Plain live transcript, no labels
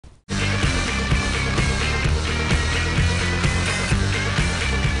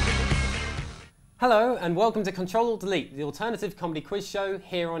Hello and welcome to Ctrl Alt Delete, the alternative comedy quiz show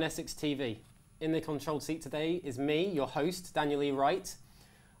here on Essex TV. In the controlled seat today is me, your host, Daniel E. Wright.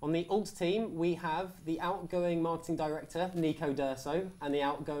 On the Alt team, we have the outgoing marketing director, Nico Durso, and the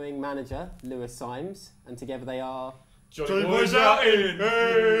outgoing manager, Lewis Symes, and together they are... Johnny Boys Outing!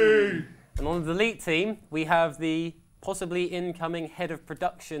 Hey! And on the Delete team, we have the possibly incoming head of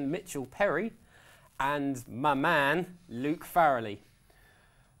production, Mitchell Perry, and my man, Luke Farrelly.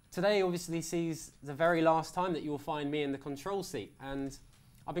 Today obviously sees the very last time that you will find me in the control seat, and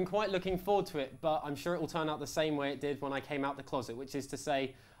I've been quite looking forward to it, but I'm sure it will turn out the same way it did when I came out the closet, which is to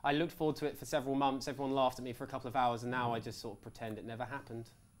say I looked forward to it for several months, everyone laughed at me for a couple of hours, and now I just sort of pretend it never happened.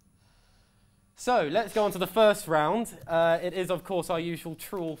 So let's go on to the first round. It is of course our usual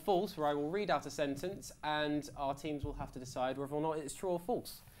true or false, where I will read out a sentence and our teams will have to decide whether or not it's true or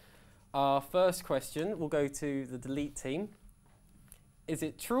false. Our first question will go to the Delete team. Is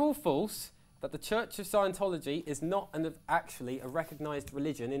it true or false that the Church of Scientology is not actually a recognised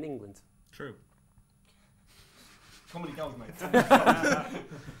religion in England? True. Comedy gold, mate.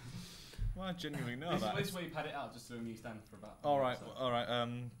 Well, I genuinely know that. This is where you pad it out, just so you stand for about... Alright, alright,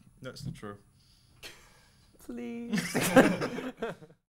 that's not true. Please.